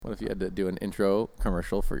What if you had to do an intro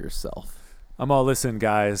commercial for yourself? I'm all, listen,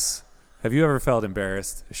 guys. Have you ever felt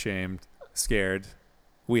embarrassed, ashamed, scared?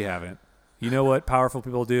 We haven't. You know what powerful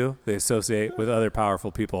people do? They associate with other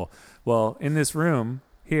powerful people. Well, in this room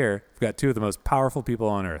here, we've got two of the most powerful people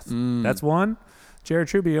on earth. That's one, Jared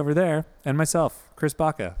Truby over there, and myself, Chris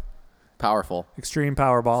Baca. Powerful. Extreme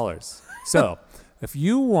power ballers. So, if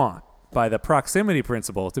you want, by the proximity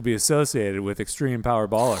principle, to be associated with extreme power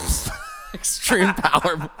ballers, Extreme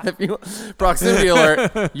power. Proximity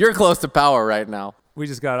alert. You're close to power right now. we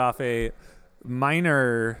just got off a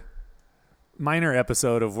minor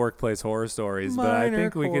episode of Workplace Horror Stories, but I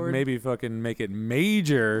think we could maybe fucking make it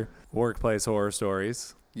major Workplace Horror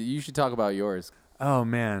Stories. You should talk about yours. Oh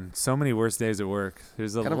man, so many worst days at work.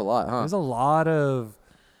 There's Kind of a lot, huh? There's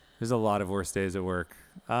a lot of worst days at work.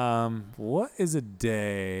 What is a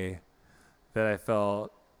day that I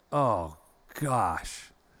felt, oh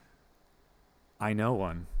gosh, I know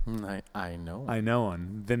one. I know. I know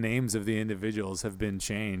one. The names of the individuals have been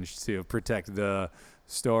changed to protect the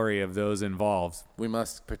story of those involved. We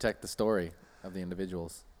must protect the story of the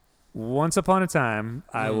individuals. Once upon a time,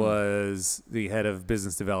 I was the head of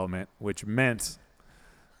business development, which meant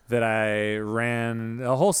that I ran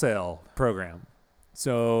a wholesale program.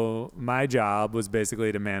 So my job was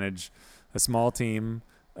basically to manage a small team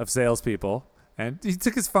of salespeople. And he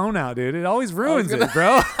took his phone out, dude. It always ruins it,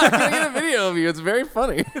 bro. I'm gonna get a video of you. It's very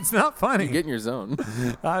funny. It's not funny. You get in your zone.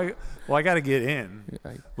 I got to get in.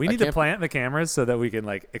 We need to plant the cameras so that we can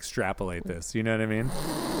like extrapolate this. You know what I mean?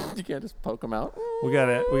 You can't just poke them out. We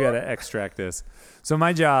gotta extract this. So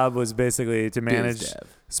my job was basically to manage a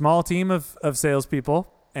small team of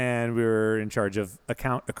salespeople, and we were in charge of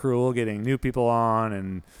account accrual, getting new people on,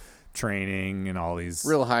 and training, and all these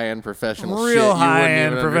Real high-end professional shit. real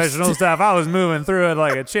high-end professional stuff. I was moving through it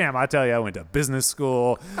like a champ. I tell you, I went to business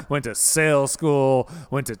school, went to sales school,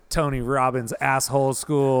 went to Tony Robbins asshole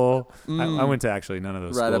school. I went to actually none of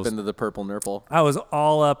those Right schools. up into the purple nurple. I was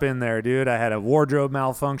all up in there, dude. I had a wardrobe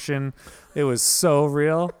malfunction. It was so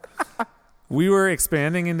real. We were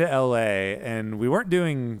expanding into LA, and we weren't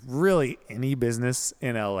doing really any business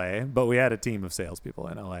in LA, but we had a team of salespeople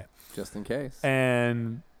in LA. Just in case.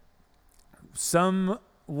 And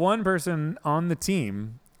one person on the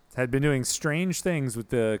team had been doing strange things with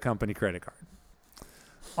the company credit card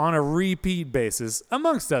on a repeat basis,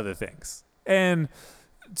 amongst other things. And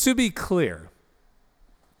to be clear,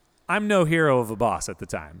 I'm no hero of a boss at the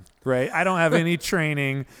time, right? I don't have any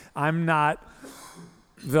training. I'm not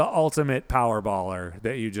the ultimate power baller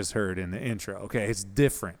that you just heard in the intro. Okay, it's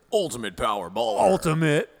different. Ultimate power baller.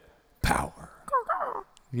 Ultimate power.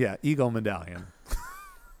 Yeah, Eagle Medallion.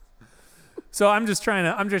 So I'm just trying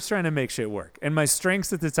to make shit work. And my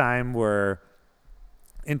strengths at the time were,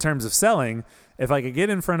 in terms of selling, if I could get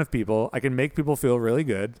in front of people, I can make people feel really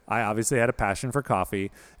good. I obviously had a passion for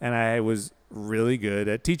coffee, and I was really good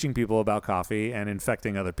at teaching people about coffee and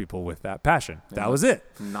infecting other people with that passion. That was it.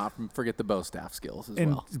 Not forget the bow staff skills as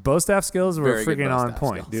And well. bow staff skills were Very good freaking bow on staff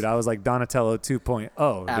point, skills. dude. I was like Donatello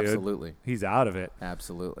 2.0, dude. Absolutely. He's out of it.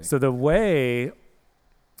 Absolutely. So the way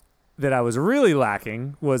that I was really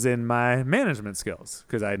lacking was in my management skills,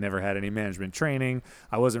 because I had never had any management training.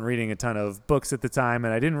 I wasn't reading a ton of books at the time,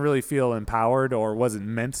 and I didn't really feel empowered, or wasn't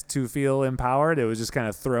meant to feel empowered. It was just kind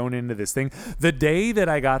of thrown into this thing. The day that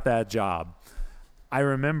I got that job, I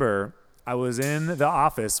remember I was in the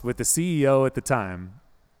office with the CEO at the time,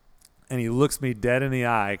 and he looks me dead in the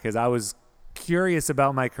eye because I was curious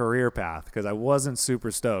about my career path, because I wasn't super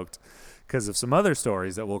stoked because of some other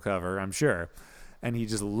stories that we'll cover, I'm sure. And he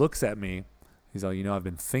just looks at me. He's like, I've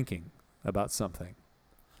been thinking about something.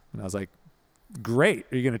 And I was like, great.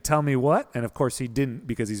 Are you going to tell me what? And of course he didn't,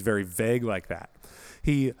 because he's very vague like that.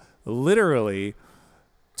 He literally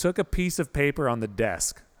took a piece of paper on the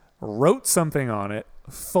desk, wrote something on it,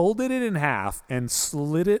 folded it in half, and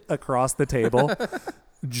slid it across the table,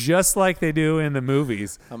 just like they do in the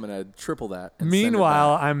movies. I'm going to triple that. And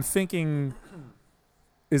Meanwhile, I'm thinking,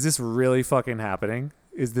 is this really fucking happening?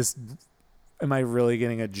 Am I really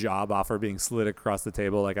getting a job offer being slid across the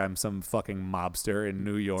table like I'm some fucking mobster in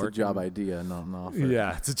New York? It's a job idea, not an offer.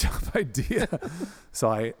 Yeah, it's a job idea. So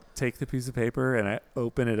I take the piece of paper and I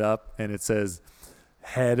open it up, and it says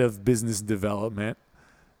head of business development.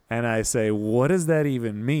 And I say, what does that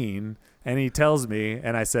even mean? And he tells me,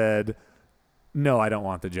 and I said, no, I don't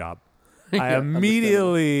want the job. I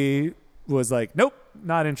immediately was like, nope,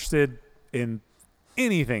 not interested in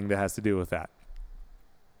anything that has to do with that.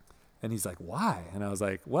 And he's like, why? And I was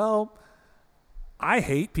like, well, I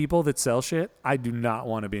hate people that sell shit. I do not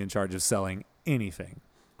want to be in charge of selling anything.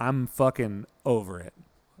 I'm fucking over it.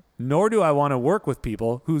 nor do I want to work with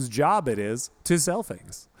people whose job it is to sell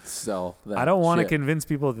things. Sell that I don't want to shit. convince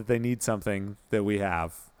people that they need something that we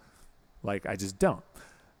have. Like, I just don't.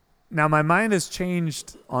 Now, my mind has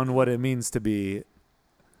changed on what it means to be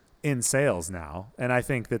in sales now. And I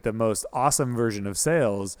think that the most awesome version of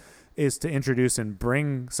sales is to introduce and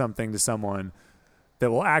bring something to someone that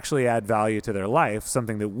will actually add value to their life,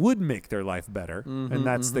 something that would make their life better. And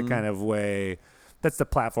that's the kind of way, that's the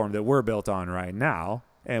platform that we're built on right now,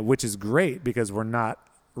 and which is great because we're not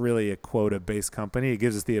really a quota-based company. It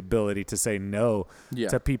gives us the ability to say no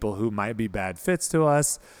to people who might be bad fits to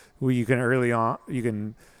us. You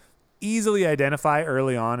can easily identify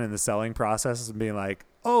early on in the selling process and being like,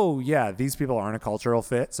 oh yeah, these people aren't a cultural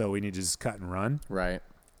fit, so we need to just cut and run. Right.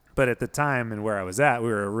 But at the time and where I was at, we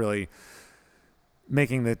were really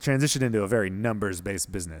making the transition into a very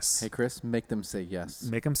numbers-based business. Hey, Chris, make them say yes.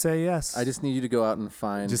 Make them say yes. I just need you to go out and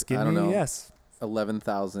find, just give I don't me know, a yes.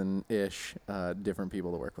 11,000-ish different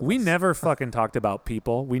people to work with. We us. never fucking talked about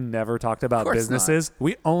people. We never talked about course businesses.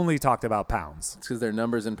 We only talked about pounds. It's because they're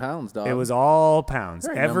numbers in pounds, dog. It was all pounds.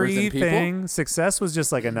 There ain't numbers in people. Everything, success was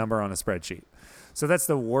just like a number on a spreadsheet. So that's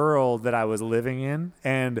the world that I was living in.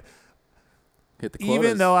 And Hit the quotas.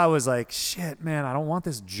 even though I was like, shit, man, I don't want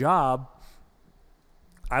this job,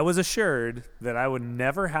 I was assured that I would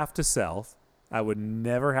never have to sell. I would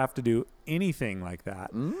never have to do anything like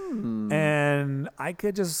that. And I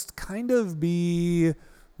could just kind of be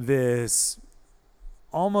this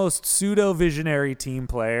almost pseudo-visionary team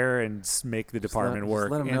player and make the department Just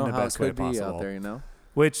work let 'em in know the how best it way could be possible. out there, you know?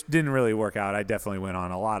 Which didn't really work out. I definitely went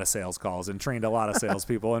on a lot of sales calls and trained a lot of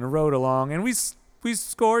salespeople and rode along. And we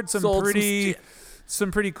scored some Sold some pretty... shit. Some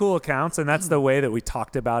pretty cool accounts, and that's the way that we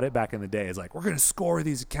talked about it back in the day. It's like, we're going to score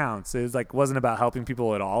these accounts. It was like, wasn't about helping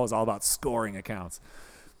people at all. It was all about scoring accounts.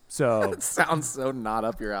 So It sounds so not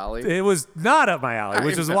up your alley. it was not up my alley,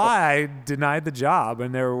 which I is know. why I denied the job.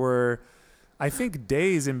 And there were, I think,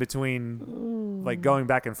 days in between, like going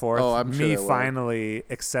back and forth, Oh, I'm sure me there were. finally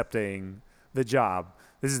accepting the job.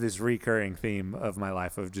 This is this recurring theme of my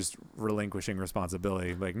life of just relinquishing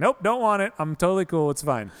responsibility. Like, nope, don't want it. I'm totally cool. It's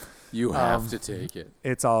fine. You have to take it.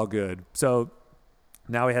 It's all good. So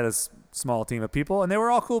now we had a small team of people, and they were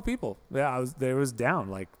all cool people. Yeah, they was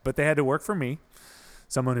down, but they had to work for me,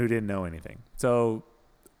 someone who didn't know anything. So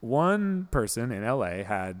one person in LA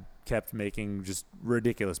had kept making just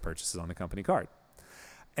ridiculous purchases on the company card.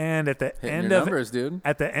 And at the Hitting end your of numbers, dude.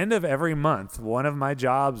 at the end of every month, one of my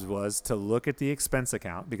jobs was to look at the expense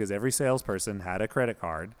account because every salesperson had a credit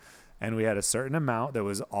card. And we had a certain amount that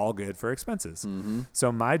was all good for expenses.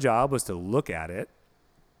 So my job was to look at it,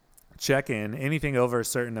 check in. Anything over a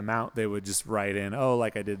certain amount, they would just write in, oh,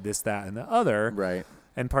 like I did this, that, and the other. Right.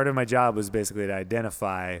 And part of my job was basically to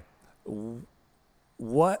identify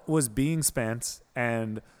what was being spent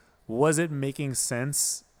and was it making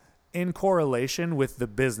sense in correlation with the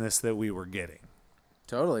business that we were getting.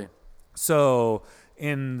 Totally. So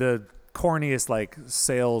in the corniest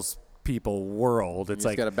sales people world, it's You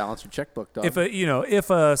like just got to balance your checkbook, dog. if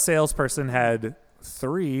a salesperson had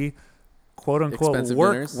 3 quote unquote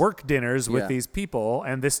Expensive work dinners with Yeah. these people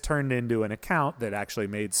and this turned into an account that actually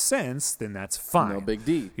made sense, then that's fine. No big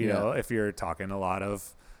D. You know, if you're talking a lot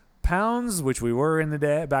of pounds, which we were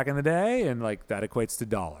back in the day, and that equates to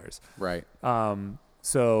dollars. Right.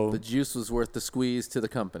 So The juice was worth the squeeze to the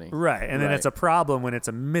company. right, and then Right. it's a problem when it's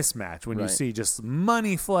a mismatch, when you Right. see just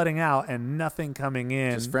money flooding out and nothing coming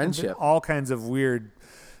in. Just and friendship. all kinds of weird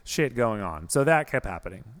shit going on. So that kept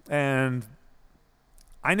happening. And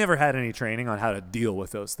I never had any training on how to deal with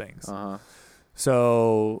those things. Uh-huh.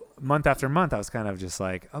 So month after month, I was kind of just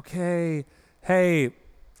like, okay, hey,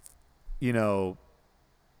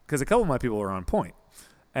 because a couple of my people were on point.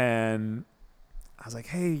 And I was like,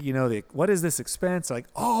 hey, what is this expense? Like,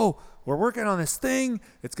 oh, we're working on this thing.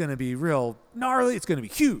 It's going to be real gnarly. It's going to be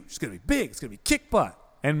huge. It's going to be big. It's going to be kick butt.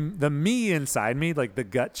 And the me inside me, the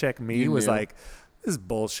gut check me You was knew. like, this is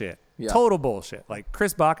bullshit. Yeah. Total bullshit.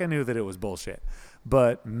 Chris Baca knew that it was bullshit.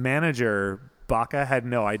 But manager Baca had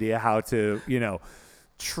no idea how to,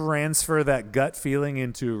 transfer that gut feeling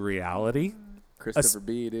into reality. Christopher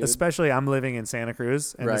B, dude. Especially I'm living in Santa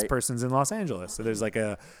Cruz and this Right. person's in Los Angeles. So there's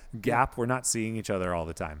a gap. We're not seeing each other all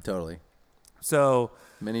the time. Totally. So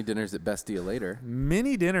Many dinners at Best Deal later.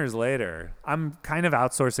 many dinners later, I'm kind of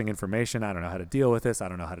outsourcing information. I don't know how to deal with this. I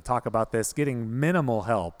don't know how to talk about this. Getting minimal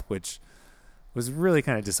help, which was really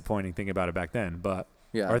kind of disappointing thinking about it back then,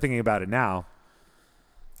 or thinking about it now.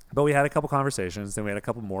 But we had a couple conversations, then we had a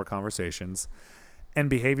couple more conversations, and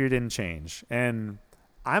behavior didn't change. And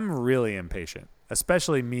I'm really impatient,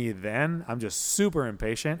 especially me then. I'm just super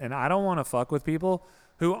impatient, and I don't want to fuck with people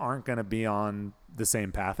who aren't going to be on the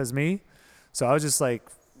same path as me. So I was just like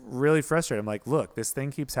really frustrated. I'm like, look, this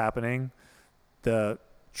thing keeps happening. The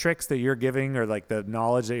tricks that you're giving or like the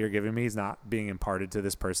knowledge that you're giving me is not being imparted to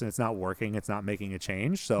this person. It's not working. It's not making a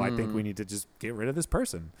change. So I think we need to just get rid of this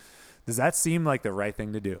person. Does that seem like the right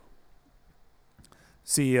thing to do?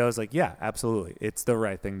 CEO is like, yeah, absolutely. It's the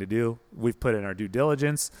right thing to do. We've put in our due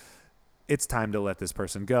diligence. It's time to let this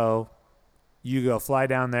person go. You go fly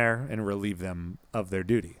down there and relieve them of their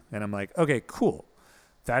duty. And I'm like, okay, cool.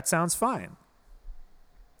 That sounds fine.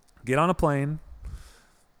 Get on a plane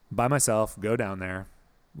by myself, go down there,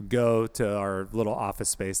 go to our little office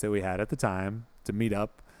space that we had at the time to meet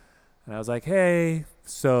up. And I was like, hey,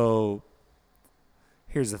 so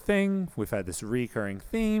here's the thing. We've had this recurring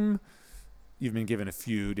theme. You've been given a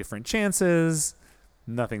few different chances.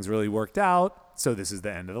 Nothing's really worked out. So this is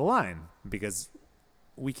the end of the line because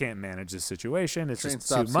we can't manage this situation. It's just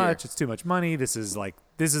too much. Here. It's too much money. This is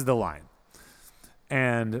the line.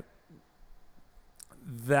 And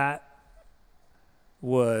that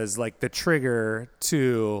was like the trigger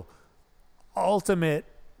to ultimate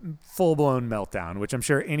full-blown meltdown, which I'm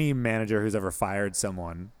sure any manager who's ever fired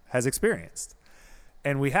someone has experienced.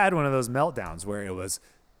 And we had one of those meltdowns where it was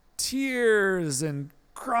tears and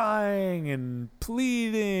crying and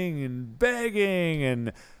pleading and begging.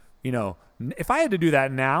 And, you know, if I had to do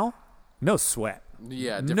that now, no sweat.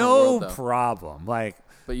 Yeah, different no world, problem. Like,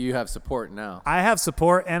 but you have support now. I have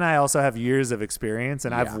support, and I also have years of experience,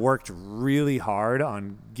 and I've worked really hard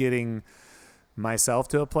on getting myself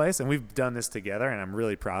to a place, and we've done this together, and I'm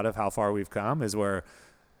really proud of how far we've come, is where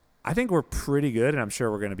I think we're pretty good, and I'm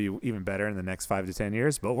sure we're going to be even better in the next 5 to 10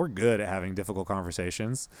 years, but we're good at having difficult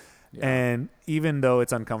conversations. Yeah. And even though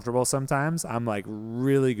it's uncomfortable sometimes, I'm like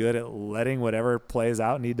really good at letting whatever plays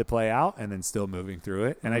out need to play out and then still moving through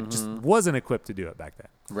it. And I just wasn't equipped to do it back then.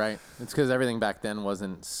 Right. It's because everything back then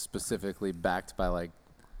wasn't specifically backed by like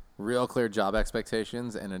real clear job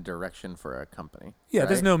expectations and a direction for a company. Yeah, right?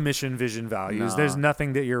 There's no mission, vision, values. No. There's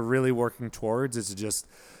nothing that you're really working towards. It's just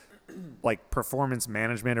like performance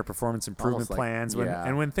management or performance improvement plans.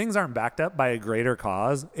 When things aren't backed up by a greater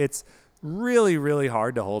cause, it's really, really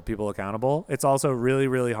hard to hold people accountable. It's also really,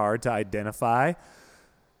 really hard to identify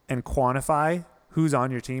and quantify who's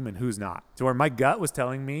on your team and who's not. So where my gut was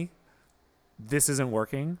telling me this isn't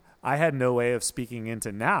working, I had no way of speaking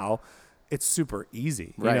into now. It's super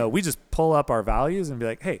easy. Right. You know, we just pull up our values and be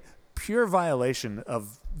like, hey, pure violation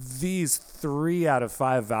of these 3 out of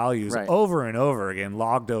 5 values over and over again,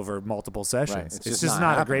 logged over multiple sessions. Right. It's just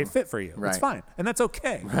not a great fit for you. Right. It's fine. And that's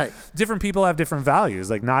okay. Right. Different people have different values.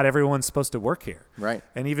 Like not everyone's supposed to work here. Right.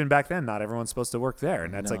 And even back then, not everyone's supposed to work there.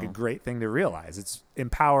 And that's like a great thing to realize. It's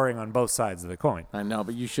empowering on both sides of the coin. I know,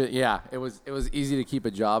 but you should, it was easy to keep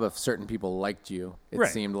a job if certain people liked you. It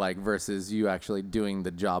seemed like versus you actually doing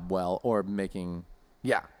the job well or making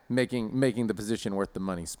the position worth the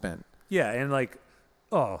money spent. Yeah. And like,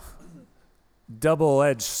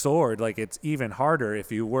 double-edged sword. Like it's even harder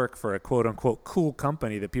if you work for a quote-unquote cool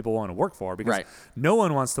company that people want to work for because no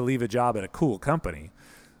one wants to leave a job at a cool company.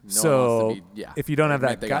 If you don't have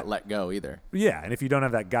that, they got let go either. Yeah, and if you don't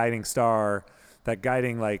have that guiding star, that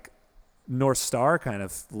guiding like North Star kind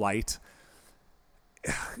of light,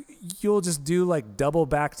 you'll just do like double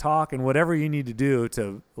back talk and whatever you need to do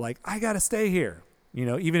to like, I got to stay here. You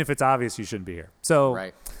know, even if it's obvious you shouldn't be here.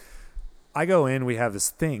 So I go in, we have this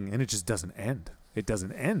thing, and it just doesn't end. It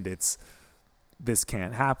doesn't end. This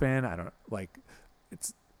can't happen.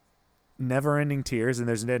 It's never-ending tears, and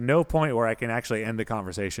there's no point where I can actually end the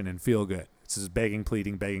conversation and feel good. It's just begging,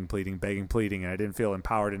 pleading, and I didn't feel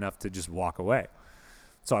empowered enough to just walk away.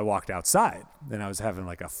 So I walked outside, and I was having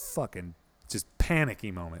like a fucking just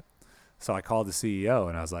panicky moment. So I called the CEO,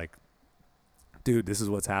 and I was like, dude, this is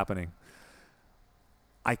what's happening.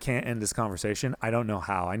 I can't end this conversation. I don't know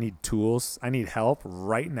how. I need tools. I need help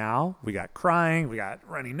right now. We got crying. We got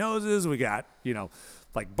runny noses. We got,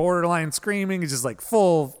 like borderline screaming. It's just like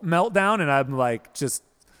full meltdown. And I'm like,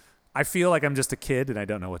 I feel like I'm just a kid and I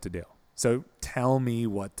don't know what to do. So tell me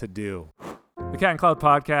what to do. The Cat and Cloud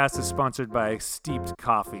podcast is sponsored by Steeped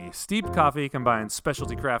Coffee. Steeped Coffee combines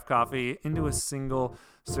specialty craft coffee into a single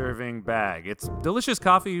serving bag. It's delicious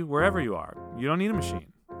coffee wherever you are. You don't need a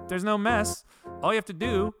machine. There's no mess. All you have to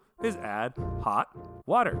do is add hot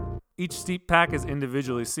water. Each Steep pack is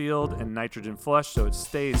individually sealed and nitrogen flushed so it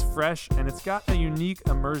stays fresh, and it's got a unique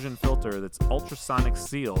immersion filter that's ultrasonic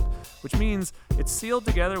sealed, which means it's sealed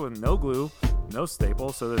together with no glue, no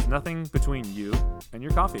staple, so there's nothing between you and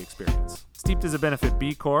your coffee experience. Steeped is a Benefit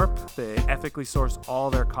B Corp. They ethically source all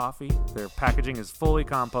their coffee. Their packaging is fully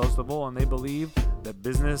compostable, and they believe that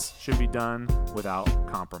business should be done without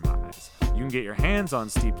compromise. You can get your hands on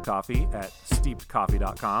Steeped coffee at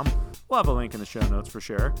steepedcoffee.com. We'll have a link in the show notes for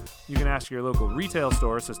sure. You can ask your local retail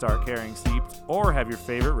stores to start carrying Steeped, or have your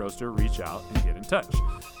favorite roaster reach out and get in touch.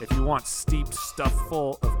 If you want Steeped stuff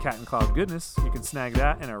full of Cat and Cloud goodness, you can snag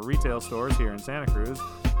that in our retail stores here in Santa Cruz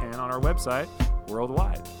and on our website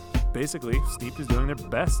worldwide. Basically, Steeped is doing their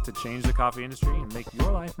best to change the coffee industry and make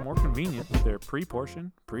your life more convenient with their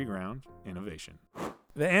pre-portioned, pre-ground innovation.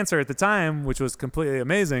 The answer at the time, which was completely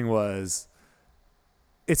amazing, was,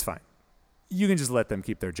 it's fine. You can just let them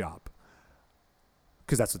keep their job.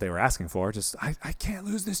 Because that's what they were asking for. Just, I can't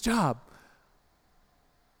lose this job.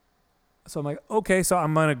 So I'm like, okay, so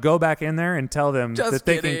I'm going to go back in there and tell them that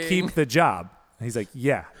they can keep the job. And he's like,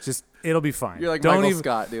 yeah, just, it'll be fine. You're like Michael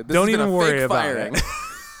Scott, dude. This don't has been even a worry fake about firing.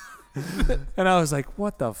 it. And I was like,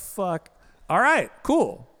 what the fuck? All right,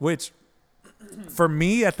 cool. Which, for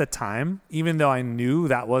me at the time, even though I knew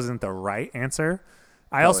that wasn't the right answer,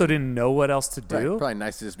 I also didn't know what else to do. Right, probably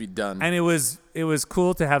nice to just be done. And it was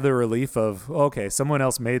cool to have the relief of, okay, someone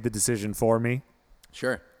else made the decision for me.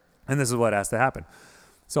 Sure. And this is what has to happen.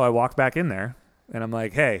 So I walked back in there, and I'm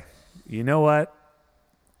like, hey, you know what?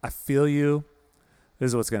 I feel you.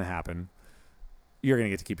 This is what's going to happen. You're going to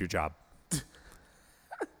get to keep your job.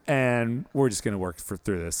 And we're just going to work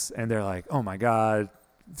through this. And they're like, oh, my God,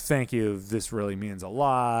 thank you. This really means a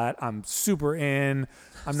lot. I'm super in.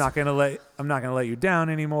 I'm not going to let you down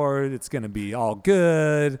anymore. It's going to be all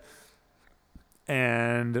good.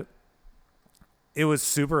 And it was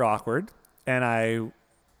super awkward. And I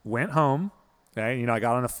went home. Okay? I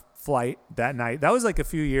got on a flight that night. That was like a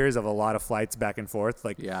few years of a lot of flights back and forth.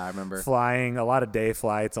 Like, yeah, I remember flying, a lot of day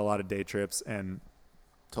flights, a lot of day trips, and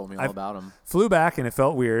told me all about them. Flew back, and it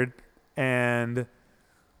felt weird. And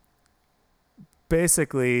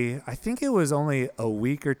basically, I think it was only a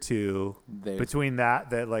week or two between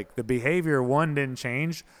that like the behavior, one, didn't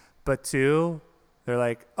change, but two, they're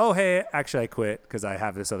like, oh, hey, actually I quit because I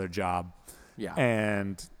have this other job. Yeah.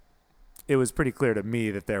 And it was pretty clear to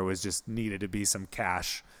me that there was just needed to be some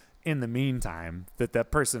cash in the meantime,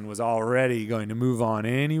 that person was already going to move on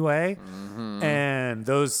anyway. Mm-hmm. And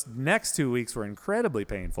those next 2 weeks were incredibly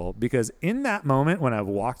painful because in that moment when I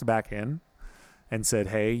walked back in and said,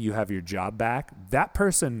 hey, you have your job back, that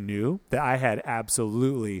person knew that I had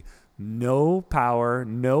absolutely no power,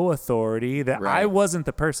 no authority, that I wasn't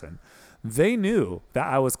the person. They knew that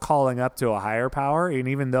I was calling up to a higher power. And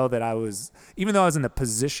even though I was in the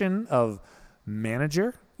position of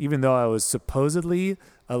manager, even though I was supposedly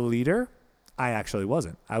a leader, I actually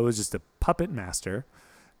wasn't. I was just a puppet master,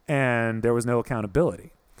 and there was no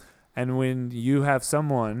accountability. And when you have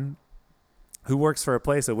someone who works for a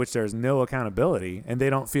place at which there's no accountability and they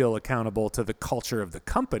don't feel accountable to the culture of the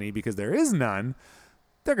company because there is none,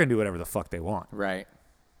 they're going to do whatever the fuck they want. Right.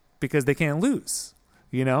 Because they can't lose.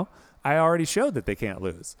 I already showed that they can't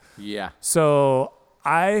lose. Yeah. So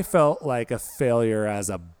I felt like a failure as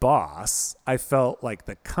a boss. I felt like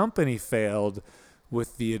the company failed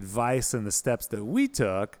with the advice and the steps that we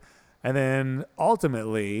took. And then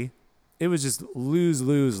ultimately, it was just lose,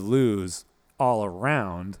 lose, lose all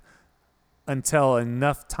around until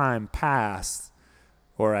enough time passed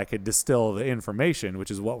where I could distill the information, which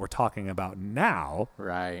is what we're talking about now.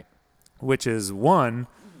 Right. Which is, one,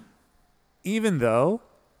 even though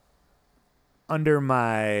under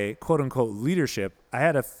my quote-unquote leadership, I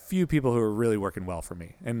had a few people who were really working well for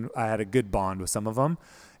me, and I had a good bond with some of them,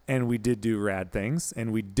 and we did do rad things,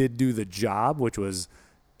 and we did do the job, which was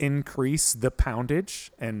increase the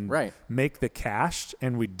poundage and make the cash,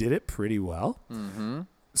 and we did it pretty well,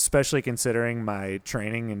 especially considering my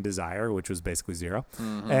training and desire, which was basically zero,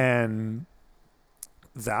 and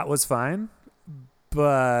that was fine,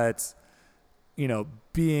 but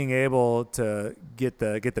being able to get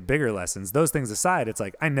the bigger lessons, those things aside, it's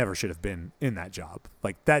like I never should have been in that job.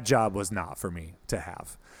 Like that job was not for me to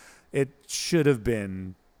have. It should have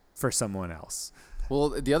been for someone else. Well,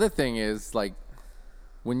 the other thing is, like,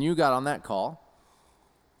 when you got on that call,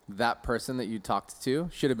 that person that you talked to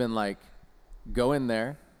should have been like, go in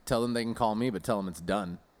there, tell them they can call me, but tell them it's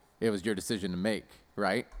done. It was your decision to make.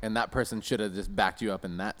 Right? And that person should have just backed you up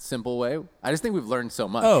in that simple way. I just think we've learned so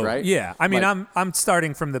much, right? Yeah. I mean, I'm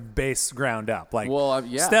starting from the base ground up. Like,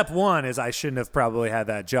 step one is I shouldn't have probably had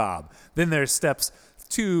that job. Then there's steps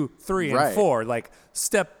 2, 3, and 4. Like,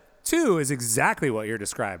 step 2 is exactly what you're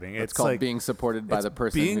describing. It's called like being supported by the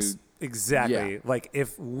person who... Exactly. Yeah. Like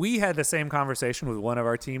if we had the same conversation with one of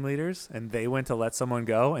our team leaders and they went to let someone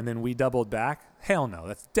go and then we doubled back, hell no,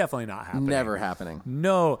 that's definitely not happening. Never happening.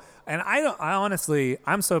 No. And I honestly,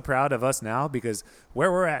 I'm so proud of us now because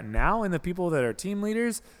where we're at now and the people that are team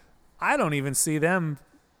leaders, I don't even see them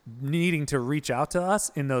needing to reach out to us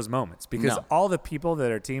in those moments because all the people that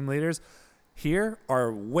are team leaders here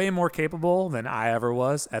are way more capable than I ever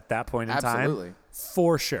was at that point in time.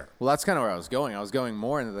 For sure. Well, that's kind of where I was going. I was going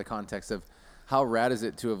more into the context of how rad is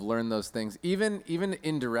it to have learned those things, even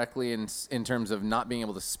indirectly in terms of not being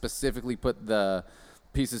able to specifically put the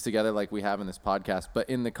pieces together like we have in this podcast, but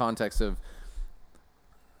in the context of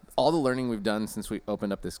all the learning we've done since we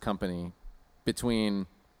opened up this company between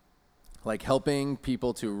like helping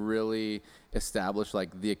people to really establish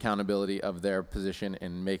like the accountability of their position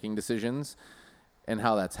in making decisions and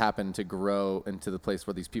how that's happened to grow into the place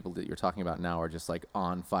where these people that you're talking about now are just like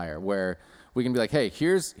on fire, where we can be like, hey,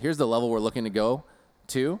 here's the level we're looking to go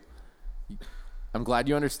to. I'm glad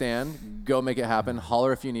you understand. Go make it happen.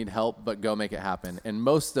 Holler if you need help, but go make it happen. And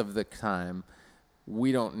most of the time,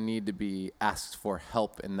 we don't need to be asked for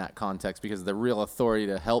help in that context because the real authority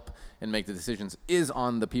to help and make the decisions is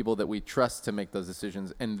on the people that we trust to make those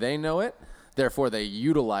decisions. And they know it. Therefore, they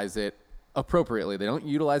utilize it appropriately. They don't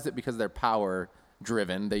utilize it because they're power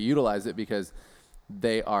driven. They utilize it because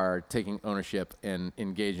they are taking ownership and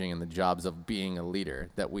engaging in the jobs of being a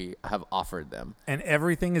leader that we have offered them. And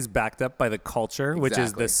everything is backed up by the culture, which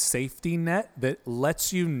is the safety net that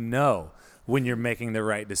lets you know when you're making the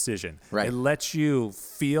right decision. Right. It lets you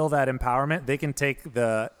feel that empowerment. They can take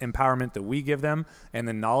the empowerment that we give them and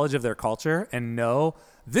the knowledge of their culture and know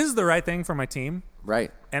this is the right thing for my team.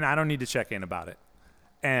 Right. And I don't need to check in about it.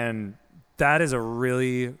 And that is a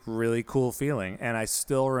really, really cool feeling. And I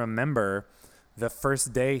still remember the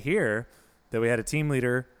first day here that we had a team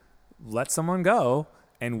leader let someone go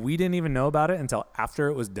and we didn't even know about it until after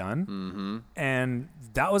it was done. Mm-hmm. And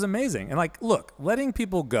that was amazing. And like, look, letting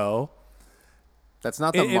people go, that's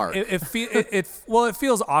not the mark. It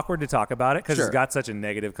feels awkward to talk about it because Sure. It's got such a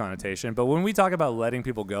negative connotation. But when we talk about letting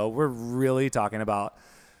people go, we're really talking about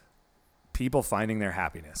people finding their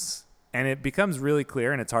happiness. And it becomes really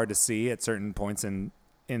clear, and it's hard to see at certain points in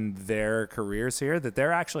their careers here that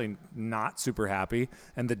they're actually not super happy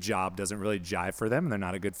and the job doesn't really jive for them and they're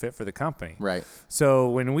not a good fit for the company. Right. So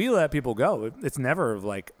when we let people go, it's never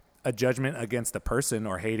like a judgment against the person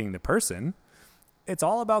or hating the person. It's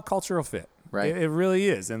all about cultural fit. Right. It really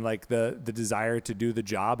is. And like the desire to do the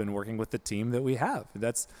job and working with the team that we have.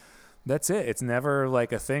 That's it. It's never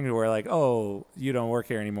like a thing where like, oh, you don't work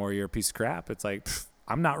here anymore. You're a piece of crap. It's like,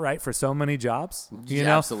 I'm not right for so many jobs. You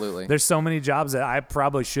know? Absolutely. There's so many jobs that I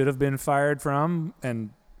probably should have been fired from. And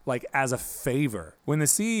like as a favor, when the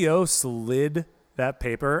CEO slid that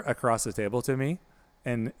paper across the table to me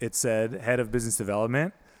and it said head of business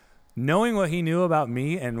development, knowing what he knew about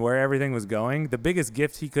me and where everything was going, the biggest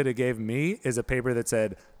gift he could have gave me is a paper that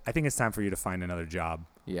said, I think it's time for you to find another job.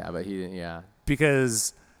 Yeah, but he didn't. Yeah.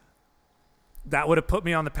 Because that would have put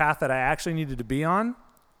me on the path that I actually needed to be on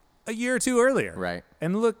a year or two earlier. Right.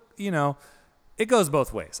 And look, it goes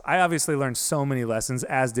both ways. I obviously learned so many lessons,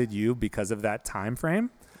 as did you, because of that time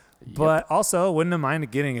frame. Yep. But also wouldn't have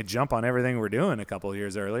minded getting a jump on everything we're doing a couple of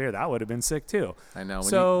years earlier. That would have been sick too. I know.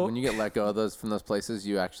 When you get let go of from those places,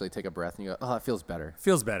 you actually take a breath and you go, oh, it feels better.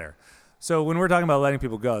 Feels better. So when we're talking about letting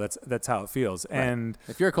people go, that's how it feels. Right. And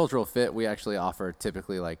if you're a cultural fit, we actually offer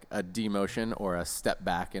typically like a demotion or a step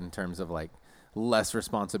back in terms of like less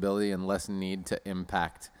responsibility and less need to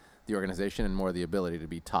impact the organization and more the ability to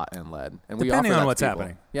be taught and led. And depending on what's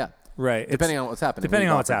happening. Yeah. Right. Depending on what's happening. Depending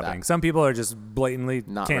on what's happening. Some people are just blatantly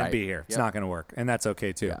can't be here. It's Yep. not going to work. And that's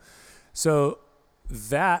okay too. Yeah. So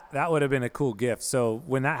that would have been a cool gift. So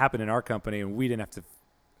when that happened in our company and we didn't have to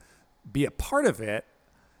be a part of it,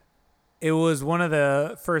 it was one of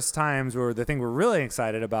the first times where the thing we're really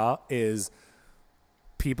excited about is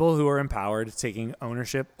people who are empowered taking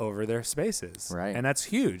ownership over their spaces. Right. And that's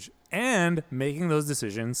huge. And making those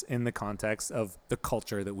decisions in the context of the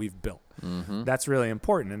culture that we've built. Mm-hmm. That's really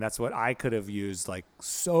important. And that's what I could have used like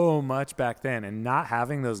so much back then. And not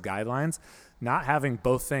having those guidelines, not having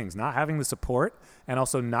both things, not having the support and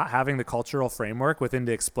also not having the cultural framework within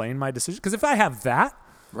to explain my decision. Because if I have that,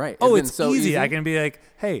 right. it's so easy. I can be like,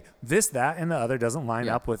 hey, this, that, and the other doesn't line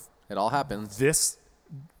up with it all happens. This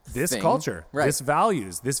thing. Culture, this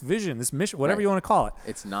values, this vision, this mission, whatever you want to call it.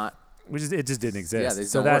 It's not. It just didn't exist. Yeah,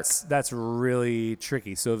 so that's really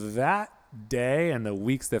tricky. So that day and the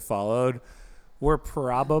weeks that followed were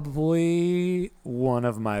probably one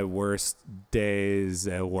of my worst days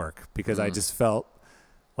at work because I just felt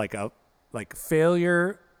like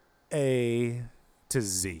failure A to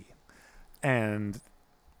Z. And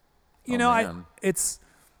it's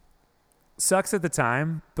sucks at the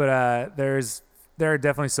time, but there are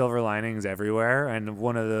definitely silver linings everywhere. And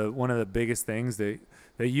one of the biggest things that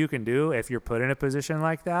you can do if you're put in a position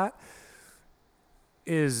like that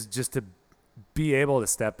is just to be able to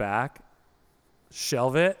step back,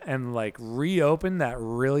 shelve it, and like reopen that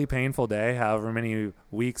really painful day, however many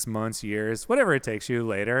weeks, months, years, whatever it takes you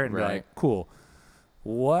later, and be like, cool,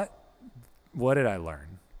 what did I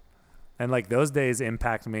learn? And like those days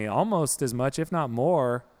impact me almost as much, if not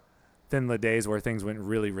more, than the days where things went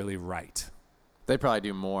really, really right. They probably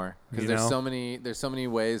do more because there's so many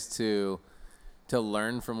ways to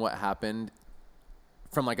learn from what happened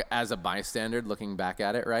from like as a bystander looking back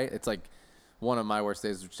at it, right? It's like one of my worst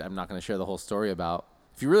days, which I'm not going to share the whole story about.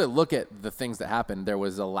 If you really look at the things that happened, there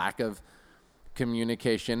was a lack of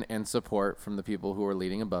communication and support from the people who were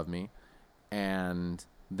leading above me. And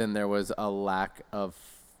then there was a lack of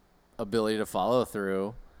ability to follow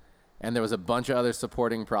through. And there was a bunch of other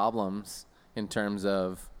supporting problems in terms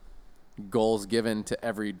of goals given to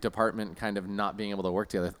every department kind of not being able to work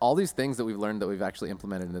together. All these things that we've learned that we've actually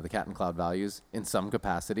implemented into the Cat and Cloud values in some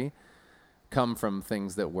capacity come from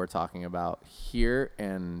things that we're talking about here.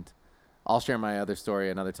 And I'll share my other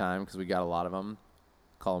story another time because we got a lot of them.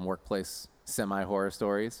 Call them workplace semi-horror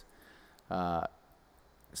stories.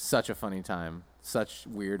 Such a funny time. Such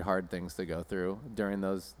weird, hard things to go through during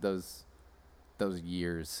those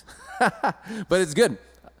years. But it's good.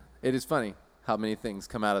 It is funny how many things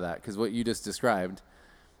come out of that, because what you just described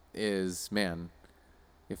is, man,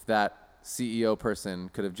 if that CEO person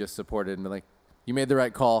could have just supported and been like, you made the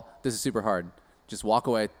right call. This is super hard. Just walk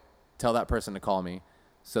away. Tell that person to call me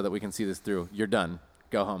so that we can see this through. You're done.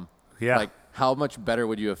 Go home. Yeah. Like, how much better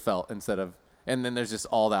would you have felt instead of, and then there's just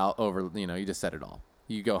all out over, you just said it all.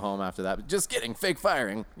 You go home after that. Just kidding. Fake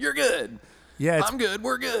firing. You're good. Yeah. I'm good.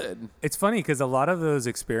 We're good. It's funny because a lot of those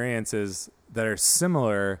experiences that are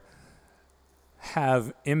similar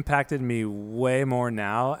have impacted me way more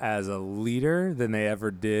now as a leader than they ever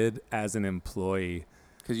did as an employee.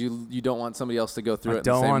 Because you don't want somebody else to go through it in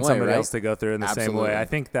the same way, I don't want somebody right? else to go through it in the Absolutely. same way. I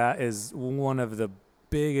think that is one of the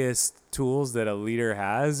biggest tools that a leader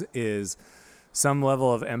has is some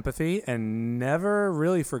level of empathy and never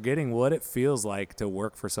really forgetting what it feels like to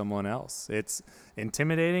work for someone else. It's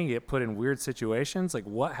intimidating. You get put in weird situations. Like,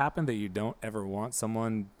 what happened that you don't ever want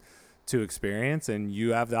someone to experience, and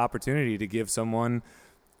you have the opportunity to give someone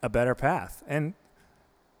a better path. And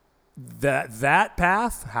that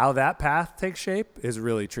path, how that path takes shape, is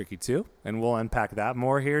really tricky too. And we'll unpack that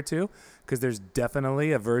more here too, because there's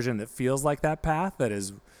definitely a version that feels like that path that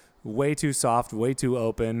is way too soft, way too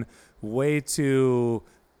open, way too,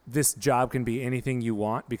 this job can be anything you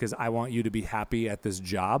want because I want you to be happy at this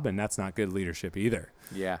job. And that's not good leadership either.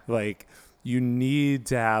 Yeah. Like, you need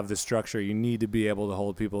to have the structure. You need to be able to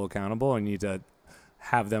hold people accountable, and you need to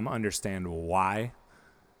have them understand why.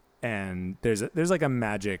 And there's a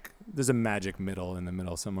magic middle in the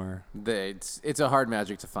middle somewhere. It's a hard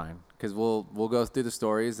magic to find, because we'll go through the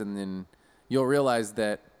stories, and then you'll realize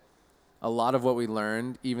that a lot of what we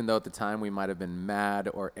learned, even though at the time we might have been mad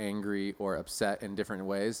or angry or upset in different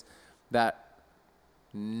ways, that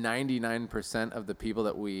 99% of the people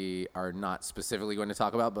that we are not specifically going to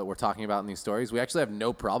talk about, but we're talking about in these stories, we actually have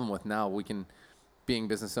no problem with now. We can, being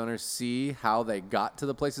business owners, see how they got to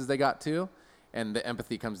the places they got to. And the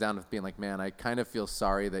empathy comes down to being like, man, I kind of feel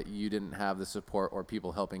sorry that you didn't have the support or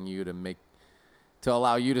people helping you to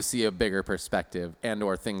allow you to see a bigger perspective and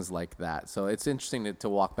or things like that. So it's interesting to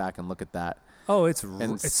walk back and look at that. Oh, it's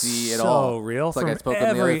see it so all. Real it's like from I spoke every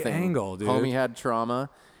on the other thing. angle, dude. Homie had trauma,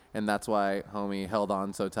 and that's why homie held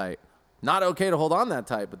on so tight. Not okay to hold on that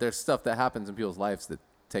tight, but there's stuff that happens in people's lives that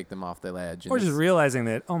take them off their edge. Or just realizing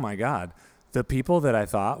that, oh my God, the people that I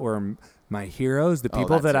thought were my heroes, the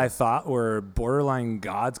people that I thought were borderline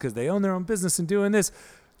gods because they own their own business and doing this,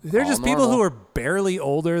 they're all just normal people who are barely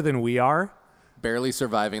older than we are. Barely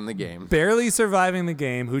surviving the game.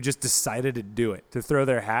 Who just decided to do it, to throw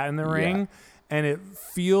their hat in the ring. And it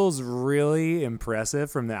feels really impressive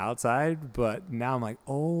from the outside. But now I'm like,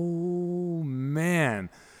 oh, man,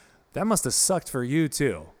 that must have sucked for you,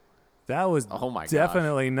 too. That was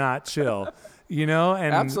definitely not chill. And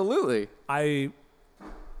absolutely. I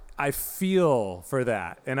feel for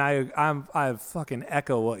that. And I fucking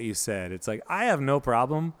echo what you said. It's like, I have no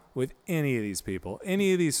problem with any of these people,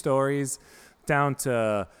 any of these stories, down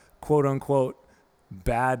to quote unquote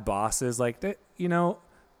bad bosses. Like that,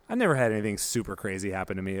 I I never had anything super crazy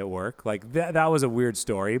happen to me at work. Like that was a weird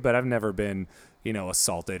story, but I've never been,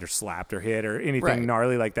 assaulted or slapped or hit or anything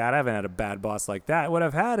gnarly like that. I haven't had a bad boss like that. What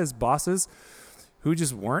I've had is bosses who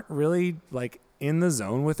just weren't really like in the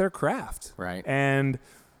zone with their craft. Right. And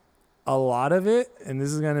a lot of it, and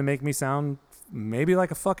this is going to make me sound maybe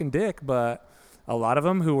like a fucking dick, but a lot of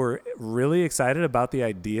them who were really excited about the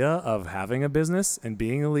idea of having a business and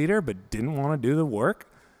being a leader, but didn't want to do the work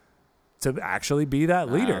to actually be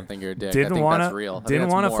that leader. I don't think you're a dick. Didn't I think want that's to real. Didn't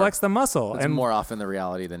want to flex the muscle. It's and more often the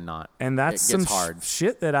reality than not. And that's some hard.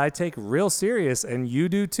 Shit that I take real serious, and you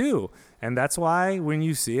do too. And that's why when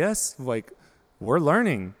you see us, like, we're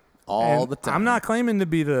learning all the time. I'm not claiming to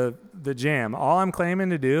be the jam. All I'm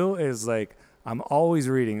claiming to do is, like, I'm always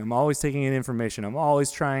reading. I'm always taking in information. I'm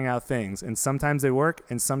always trying out things. And sometimes they work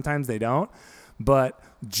and sometimes they don't. But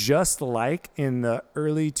just like in the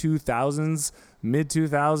early 2000s, mid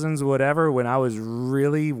 2000s, whatever, when I was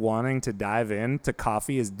really wanting to dive into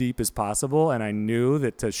coffee as deep as possible, and I knew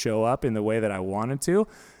that to show up in the way that I wanted to,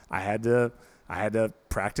 I had to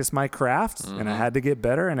practice my craft, and I had to get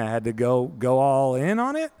better, and I had to go all in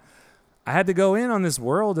on it. I had to go in on this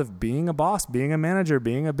world of being a boss, being a manager,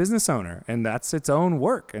 being a business owner, and that's its own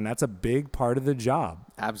work, and that's a big part of the job.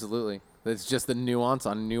 Absolutely. It's just the nuance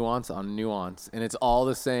on nuance on nuance, and it's all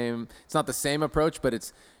the same. It's not the same approach, but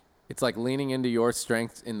it's like leaning into your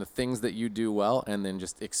strengths in the things that you do well, and then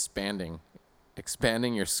just expanding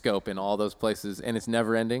your scope in all those places, and it's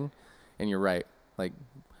never ending. And you're right. Like,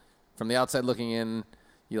 from the outside looking in,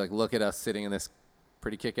 you like look at us sitting in this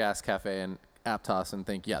pretty kick-ass cafe in Aptos and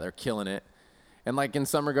think, yeah, they're killing it. And like in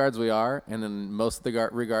some regards we are, and in most of the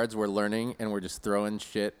regards we're learning, and we're just throwing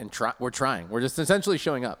shit and we're trying. We're just essentially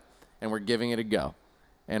showing up, and we're giving it a go.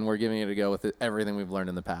 And we're giving it a go with everything we've learned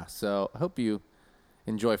in the past. So I hope you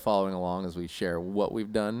enjoy following along as we share what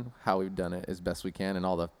we've done, how we've done it as best we can, and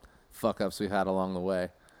all the fuck-ups we've had along the way.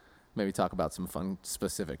 Maybe talk about some fun,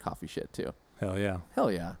 specific coffee shit, too. Hell yeah.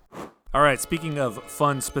 Hell yeah. All right, speaking of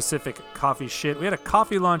fun, specific coffee shit, we had a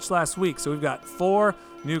coffee launch last week, so we've got 4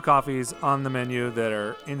 new coffees on the menu that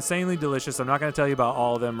are insanely delicious. I'm not going to tell you about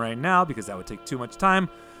all of them right now because that would take too much time,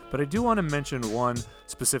 but I do want to mention one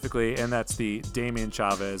specifically, and that's the Damian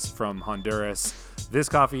Chavez from Honduras. This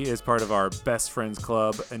coffee is part of our Best Friends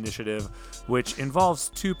Club initiative, which involves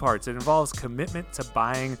 2 parts. It involves commitment to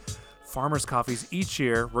buying farmers' coffees each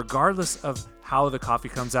year, regardless of how the coffee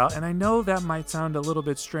comes out. And I know that might sound a little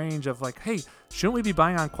bit strange of like, hey, shouldn't we be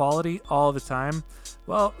buying on quality all the time?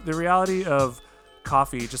 Well, the reality of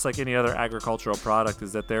coffee, just like any other agricultural product,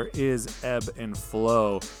 is that there is ebb and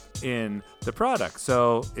flow in the product.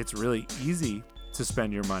 So it's really easy to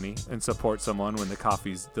spend your money and support someone when the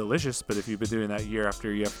coffee's delicious. But if you've been doing that year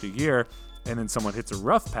after year after year, and then someone hits a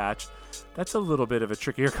rough patch, that's a little bit of a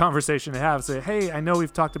trickier conversation to have. Say, hey, I know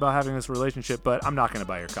we've talked about having this relationship, but I'm not going to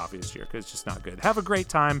buy your coffee this year because it's just not good. Have a great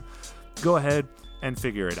time. Go ahead and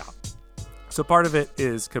figure it out. So part of it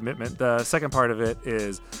is commitment. The second part of it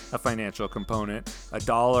is a financial component.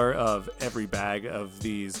 $1 of every bag of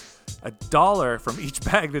these, $1 from each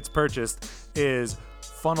bag that's purchased is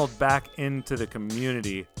funneled back into the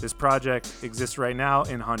community. This project exists right now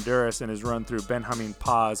in Honduras and is run through Benjamin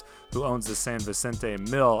Paz, who owns the San Vicente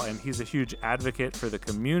Mill, and he's a huge advocate for the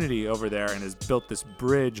community over there and has built this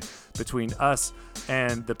bridge between us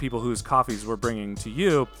and the people whose coffees we're bringing to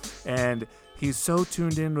you. And he's so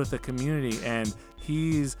tuned in with the community, and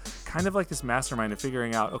he's kind of like this mastermind of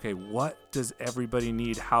figuring out, okay, what does everybody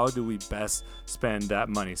need? How do we best spend that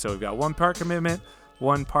money? So we've got 1 part commitment,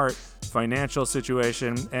 1 part financial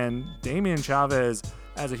situation, and Damian Chavez,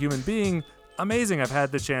 as a human being, amazing. I've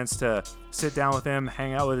had the chance to sit down with him,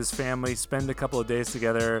 hang out with his family, spend a couple of days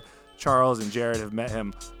together. Charles and Jared have met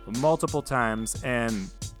him multiple times, and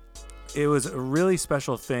it was a really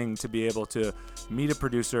special thing to be able to meet a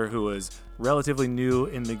producer who was relatively new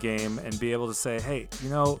in the game and be able to say, hey,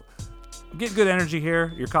 get good energy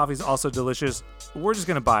here. Your coffee's also delicious. We're just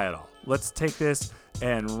going to buy it all. Let's take this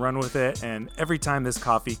and run with it. And every time this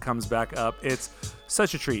coffee comes back up, it's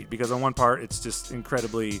such a treat because on one part, it's just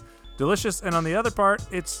incredibly delicious. And on the other part,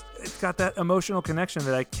 it's got that emotional connection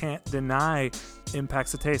that I can't deny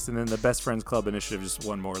impacts the taste. And then the Best Friends Club initiative, just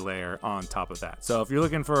one more layer on top of that. So if you're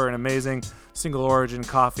looking for an amazing single origin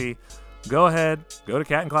coffee, go ahead, go to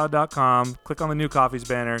catandcloud.com, click on the new coffees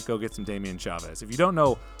banner, go get some Damian Chavez. If you don't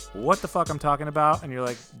know what the fuck I'm talking about and you're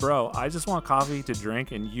like, bro, I just want coffee to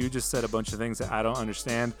drink and you just said a bunch of things that I don't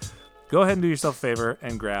understand, go ahead and do yourself a favor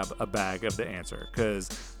and grab a bag of the answer, because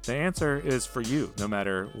the answer is for you no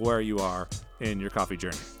matter where you are in your coffee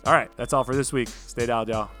journey. All right, that's all for this week. Stay dialed,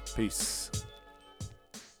 y'all. Peace.